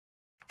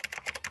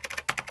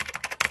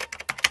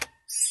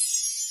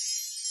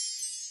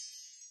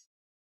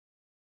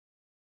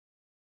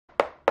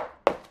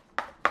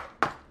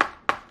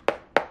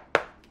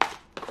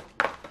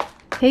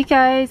Hey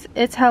guys,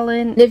 it's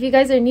Helen. And if you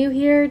guys are new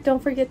here,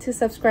 don't forget to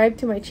subscribe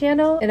to my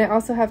channel. And I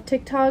also have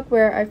TikTok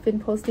where I've been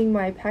posting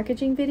my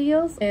packaging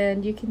videos,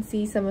 and you can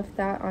see some of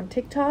that on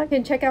TikTok.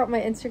 And check out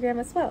my Instagram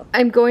as well.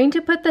 I'm going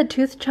to put the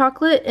tooth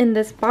chocolate in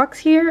this box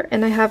here,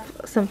 and I have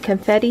some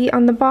confetti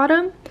on the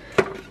bottom.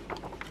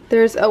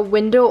 There's a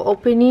window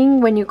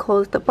opening when you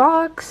close the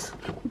box.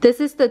 This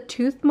is the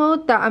tooth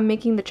mold that I'm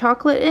making the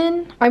chocolate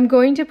in. I'm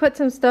going to put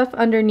some stuff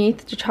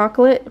underneath the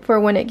chocolate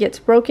for when it gets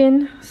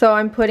broken. So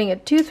I'm putting a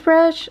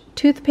toothbrush,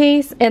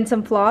 toothpaste, and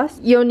some floss.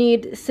 You'll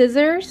need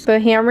scissors, a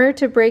hammer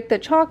to break the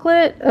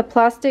chocolate, a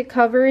plastic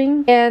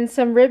covering, and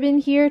some ribbon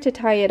here to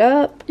tie it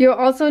up. You'll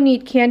also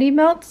need candy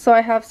melt, so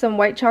I have some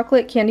white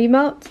chocolate candy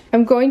melt.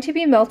 I'm going to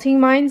be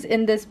melting mine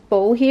in this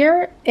bowl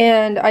here,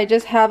 and I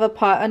just have a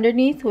pot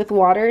underneath with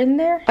water in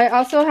there. I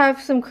also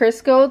have some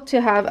Crisco to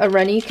have a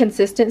runny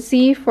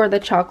consistency for the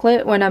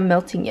chocolate when I'm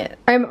melting it.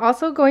 I'm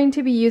also going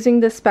to be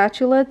using the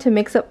spatula to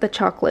mix up the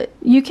chocolate.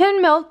 You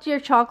can melt your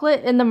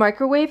chocolate in the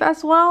microwave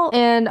as well,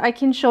 and I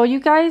can show you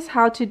guys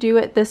how to do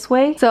it this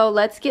way. So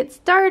let's get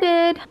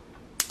started.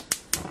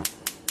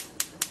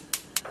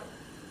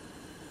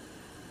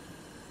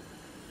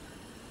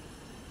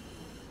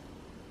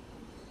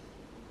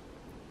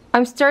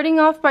 I'm starting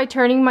off by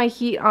turning my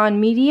heat on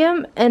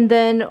medium, and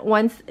then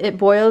once it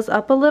boils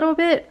up a little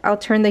bit, I'll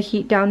turn the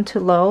heat down to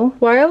low.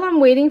 While I'm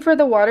waiting for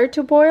the water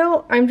to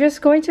boil, I'm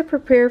just going to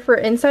prepare for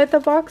inside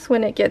the box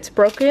when it gets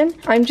broken.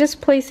 I'm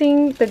just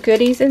placing the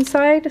goodies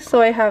inside,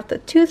 so I have the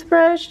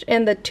toothbrush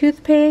and the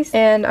toothpaste,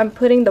 and I'm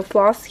putting the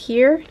floss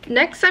here.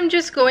 Next, I'm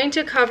just going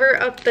to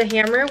cover up the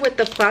hammer with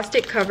the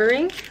plastic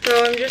covering.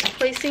 So I'm just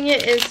placing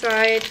it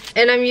inside,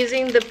 and I'm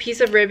using the piece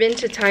of ribbon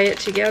to tie it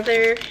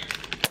together.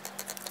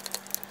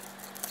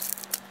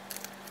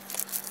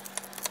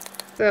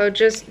 So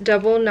just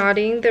double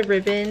knotting the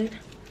ribbon.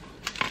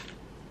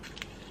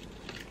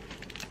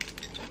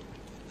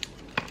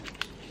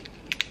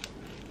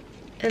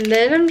 And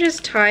then I'm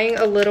just tying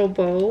a little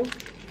bow.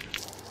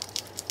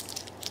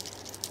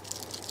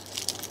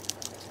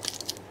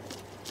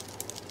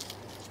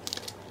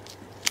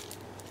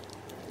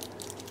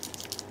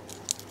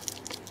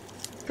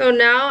 So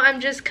now I'm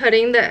just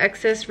cutting the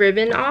excess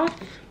ribbon off.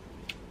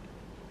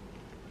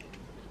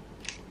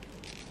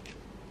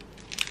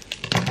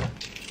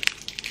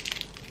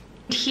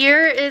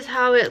 Here is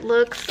how it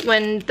looks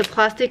when the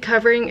plastic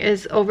covering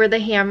is over the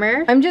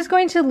hammer. I'm just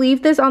going to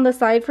leave this on the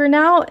side for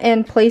now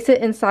and place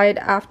it inside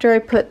after I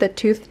put the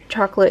tooth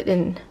chocolate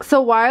in. So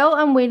while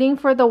I'm waiting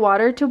for the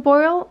water to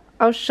boil,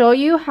 I'll show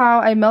you how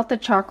I melt the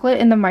chocolate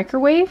in the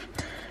microwave.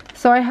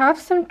 So I have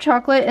some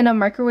chocolate in a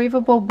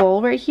microwavable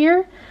bowl right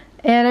here,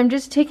 and I'm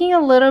just taking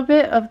a little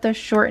bit of the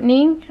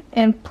shortening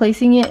and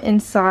placing it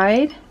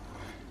inside.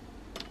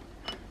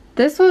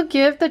 This will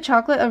give the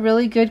chocolate a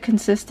really good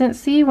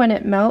consistency when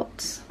it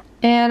melts.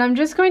 And I'm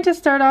just going to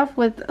start off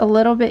with a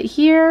little bit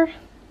here.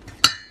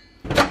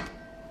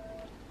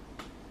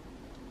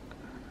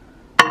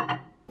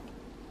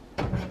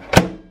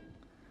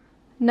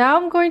 Now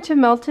I'm going to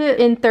melt it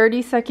in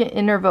 30-second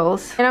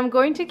intervals. And I'm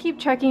going to keep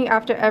checking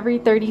after every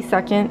 30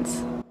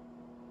 seconds.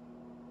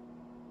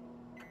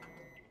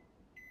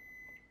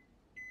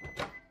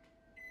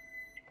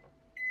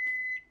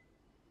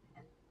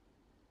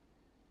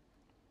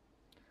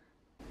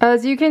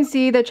 As you can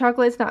see, the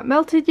chocolate's not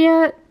melted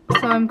yet,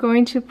 so I'm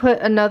going to put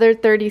another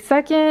 30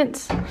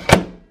 seconds.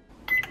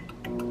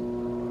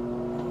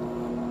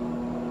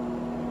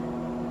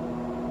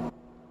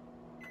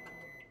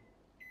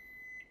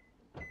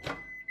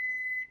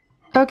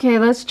 Okay,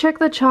 let's check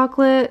the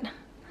chocolate.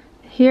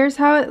 Here's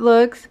how it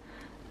looks.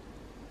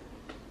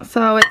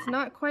 So it's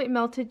not quite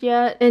melted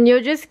yet, and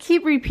you'll just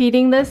keep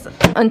repeating this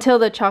until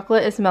the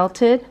chocolate is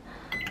melted.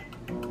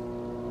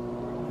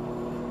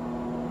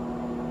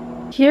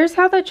 Here's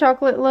how the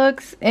chocolate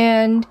looks,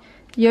 and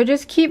you'll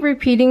just keep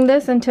repeating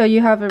this until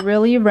you have a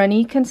really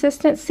runny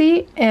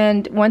consistency,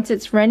 and once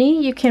it's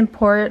runny, you can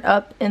pour it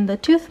up in the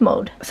tooth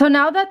mold. So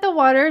now that the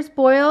water is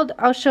boiled,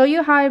 I'll show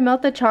you how I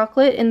melt the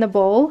chocolate in the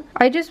bowl.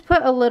 I just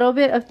put a little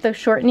bit of the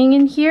shortening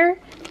in here,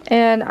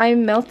 and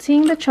I'm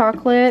melting the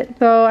chocolate.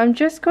 So I'm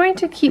just going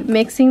to keep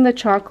mixing the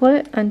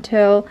chocolate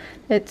until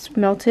it's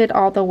melted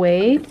all the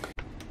way.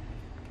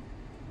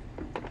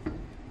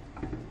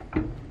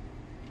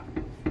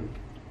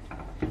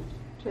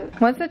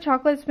 Once the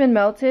chocolate's been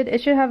melted,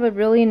 it should have a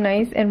really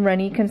nice and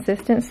runny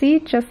consistency,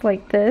 just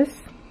like this.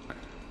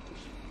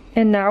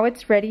 And now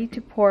it's ready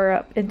to pour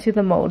up into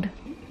the mold.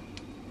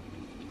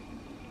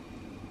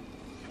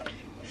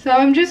 So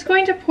I'm just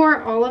going to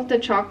pour all of the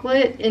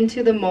chocolate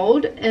into the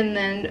mold, and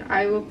then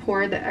I will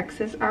pour the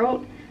excess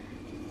out.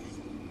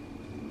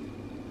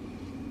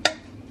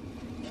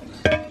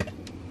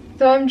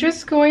 So I'm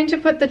just going to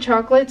put the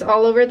chocolates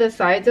all over the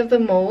sides of the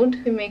mold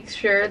to make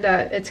sure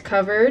that it's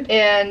covered.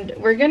 And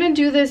we're going to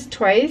do this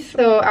twice.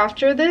 So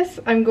after this,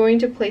 I'm going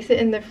to place it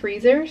in the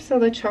freezer so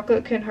the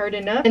chocolate can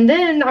harden up. And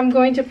then I'm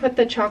going to put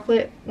the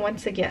chocolate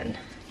once again.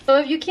 So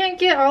if you can't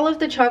get all of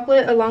the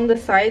chocolate along the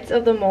sides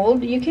of the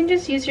mold, you can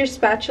just use your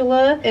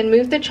spatula and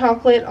move the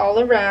chocolate all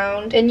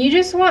around. And you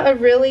just want a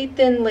really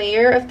thin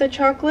layer of the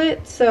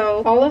chocolate,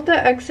 so all of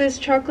the excess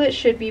chocolate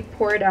should be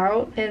poured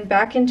out and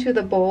back into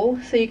the bowl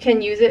so you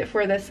can use it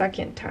for the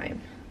second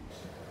time.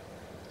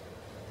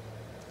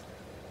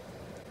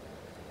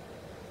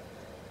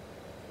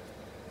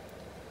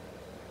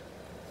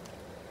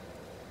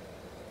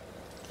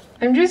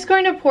 I'm just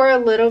going to pour a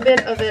little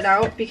bit of it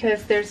out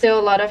because there's still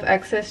a lot of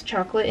excess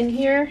chocolate in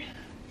here.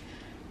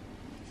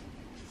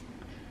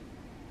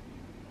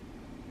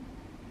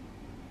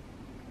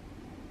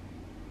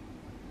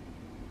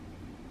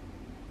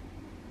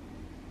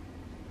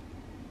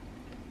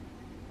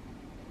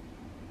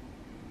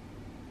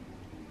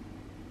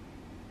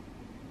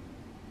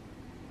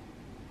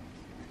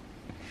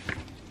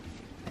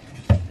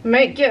 It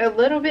might get a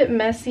little bit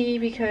messy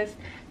because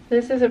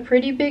this is a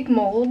pretty big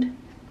mold.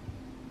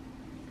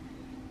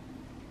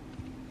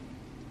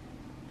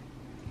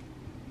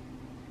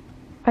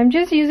 I'm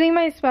just using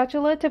my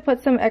spatula to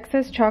put some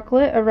excess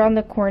chocolate around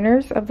the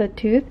corners of the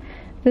tooth.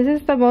 This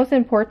is the most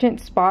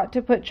important spot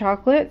to put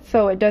chocolate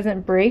so it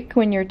doesn't break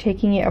when you're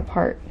taking it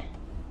apart.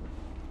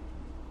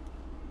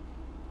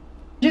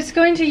 I'm just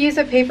going to use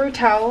a paper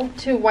towel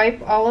to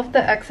wipe all of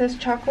the excess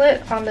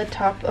chocolate on the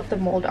top of the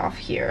mold off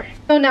here.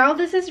 So now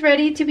this is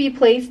ready to be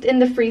placed in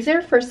the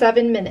freezer for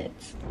 7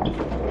 minutes.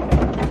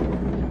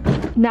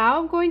 Now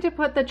I'm going to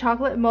put the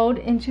chocolate mold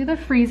into the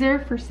freezer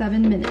for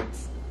 7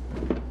 minutes.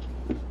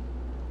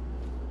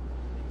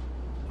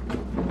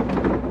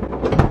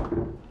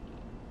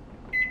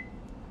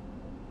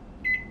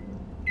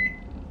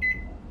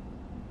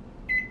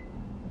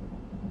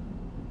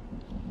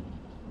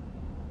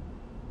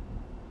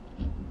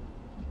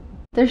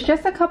 There's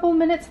just a couple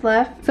minutes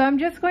left, so I'm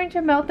just going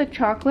to melt the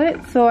chocolate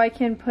so I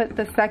can put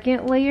the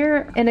second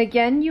layer. And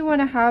again, you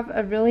want to have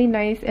a really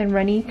nice and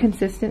runny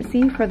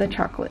consistency for the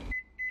chocolate.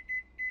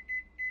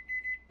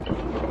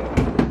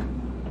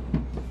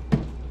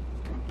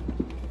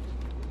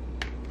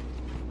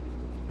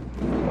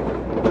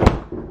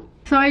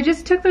 So I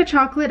just took the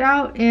chocolate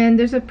out and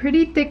there's a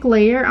pretty thick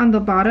layer on the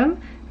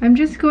bottom. I'm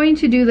just going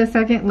to do the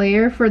second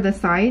layer for the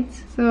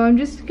sides. So I'm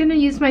just going to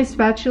use my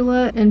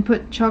spatula and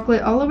put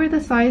chocolate all over the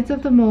sides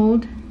of the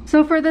mold.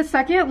 So for the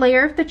second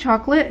layer of the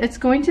chocolate, it's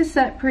going to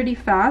set pretty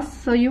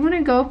fast. So you want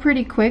to go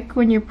pretty quick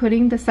when you're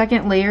putting the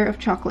second layer of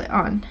chocolate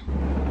on.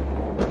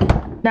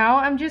 Now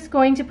I'm just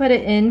going to put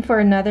it in for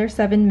another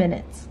 7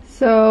 minutes.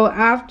 So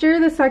after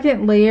the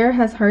second layer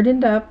has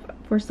hardened up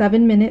for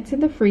 7 minutes in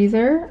the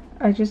freezer,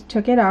 I just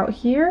took it out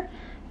here.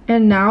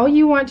 And now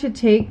you want to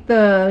take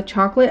the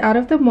chocolate out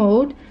of the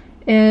mold,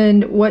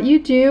 and what you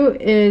do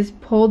is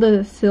pull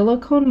the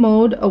silicone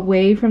mold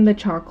away from the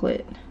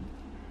chocolate.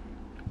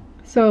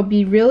 So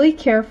be really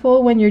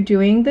careful when you're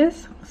doing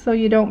this so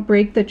you don't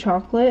break the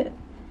chocolate.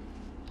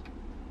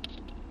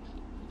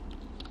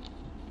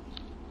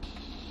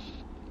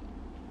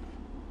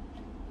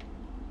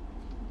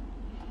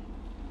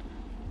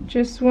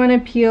 Just want to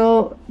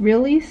peel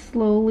really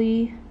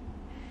slowly.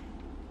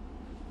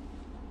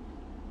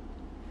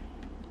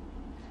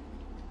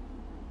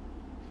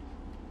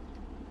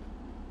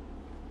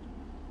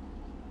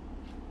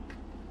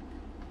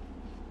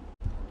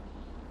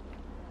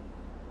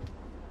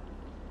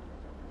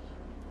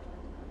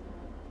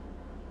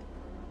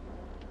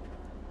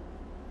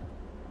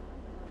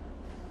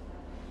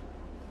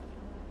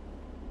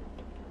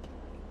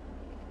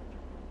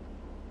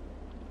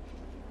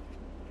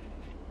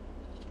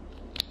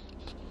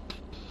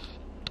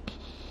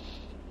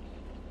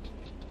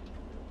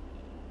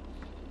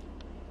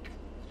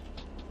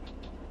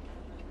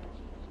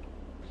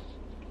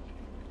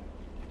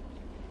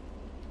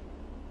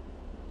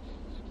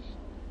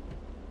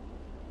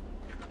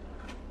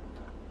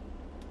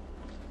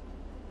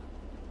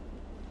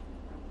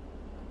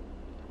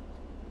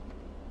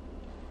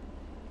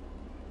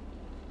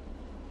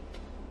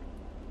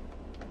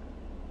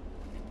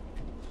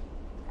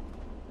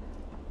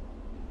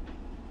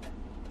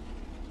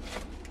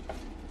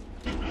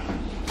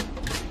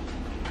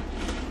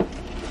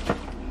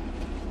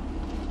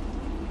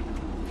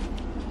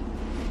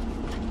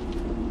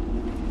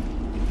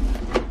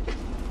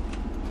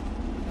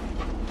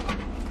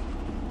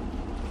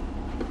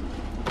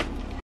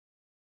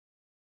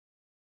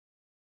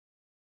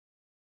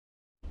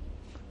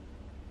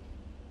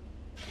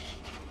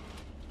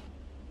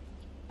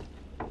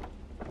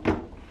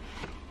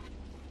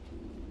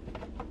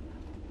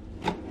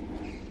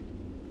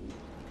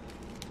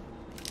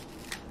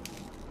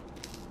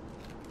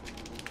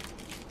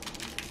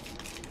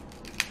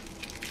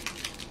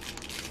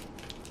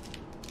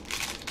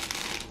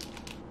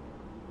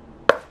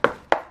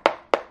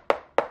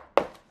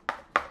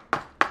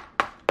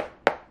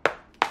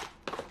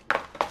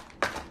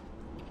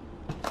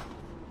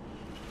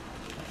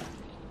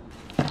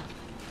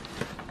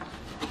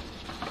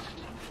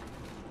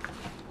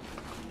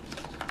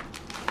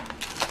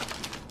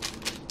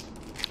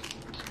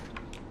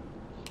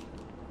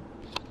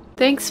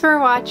 Thanks for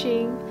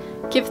watching.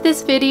 Give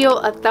this video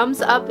a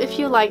thumbs up if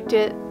you liked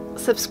it.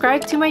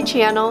 subscribe to my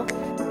channel,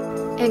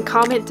 and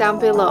comment down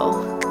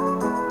below.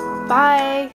 Bye!